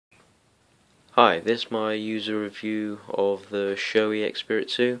Hi, this is my user review of the Shoei X Spirit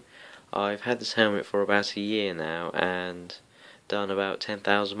 2. I've had this helmet for about a year now and done about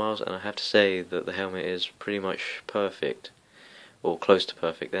 10,000 miles, and I have to say that the helmet is pretty much perfect, or close to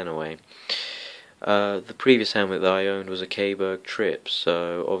perfect anyway. The previous helmet that I owned was a K-Berg Trip,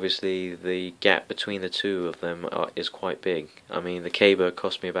 so obviously the gap between the two of them is quite big. I mean, the K-Berg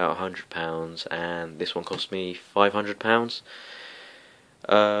cost me about £100 and this one cost me £500.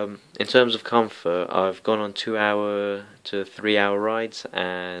 In terms of comfort, I've gone on 2-hour to 3-hour rides,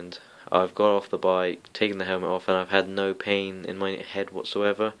 and I've got off the bike, taken the helmet off, and I've had no pain in my head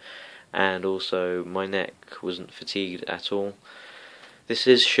whatsoever, and also my neck wasn't fatigued at all. This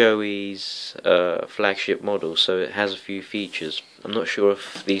is Shoei's flagship model, so it has a few features. I'm not sure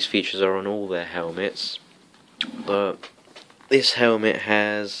if these features are on all their helmets, but this helmet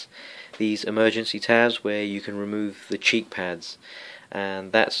has these emergency tabs where you can remove the cheek pads,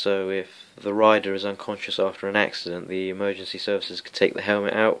 and that's so if the rider is unconscious after an accident, the emergency services can take the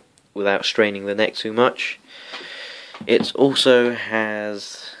helmet out without straining the neck too much. It also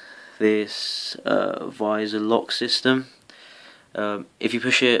has this visor lock system. If you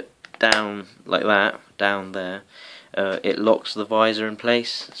push it down like that, down there, it locks the visor in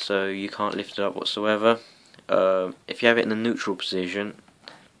place, so you can't lift it up whatsoever. If you have it in a neutral position,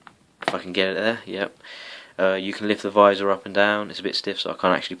 if I can get it there, yep. You can lift the visor up and down. It's a bit stiff, so I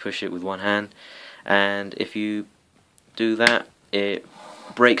can't actually push it with one hand. And if you do that, it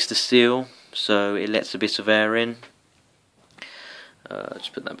breaks the seal, so it lets a bit of air in.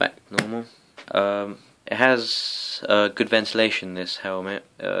 Just put that back normal. It has good ventilation, this helmet.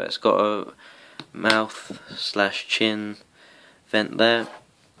 It's got a mouth/chin vent there.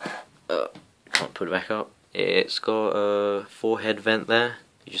 Can't put it back up. It's got a forehead vent there.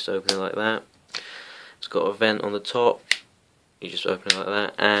 You just open it like that. It's got a vent on the top, you just open it like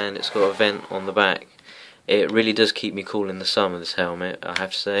that, and it's got a vent on the back. It really does keep me cool in the summer, this helmet, I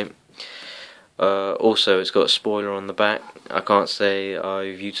have to say. Also, it's got a spoiler on the back. I can't say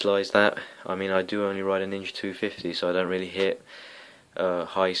I've utilised that. I mean, I do only ride a Ninja 250, so I don't really hit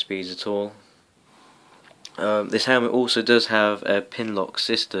high speeds at all. This helmet also does have a pin lock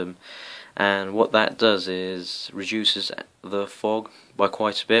system, and what that does is reduces the fog by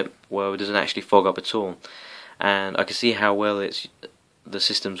quite a bit. Well, it doesn't actually fog up at all, and I can see how well the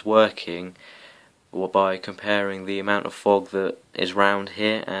system's working by comparing the amount of fog that is round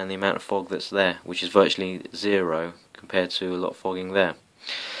here and the amount of fog that's there, which is virtually zero compared to a lot of fogging there.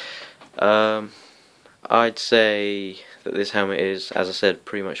 I'd say that this helmet is, as I said,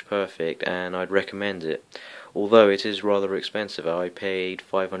 pretty much perfect, and I'd recommend it. Although it is rather expensive, I paid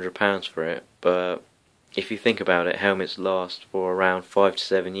 £500 for it, but if you think about it, helmets last for around 5 to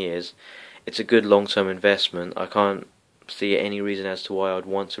 7 years. It's a good long-term investment. I can't see any reason as to why I'd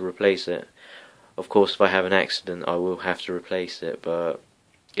want to replace it. Of course, if I have an accident, I will have to replace it, but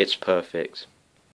it's perfect.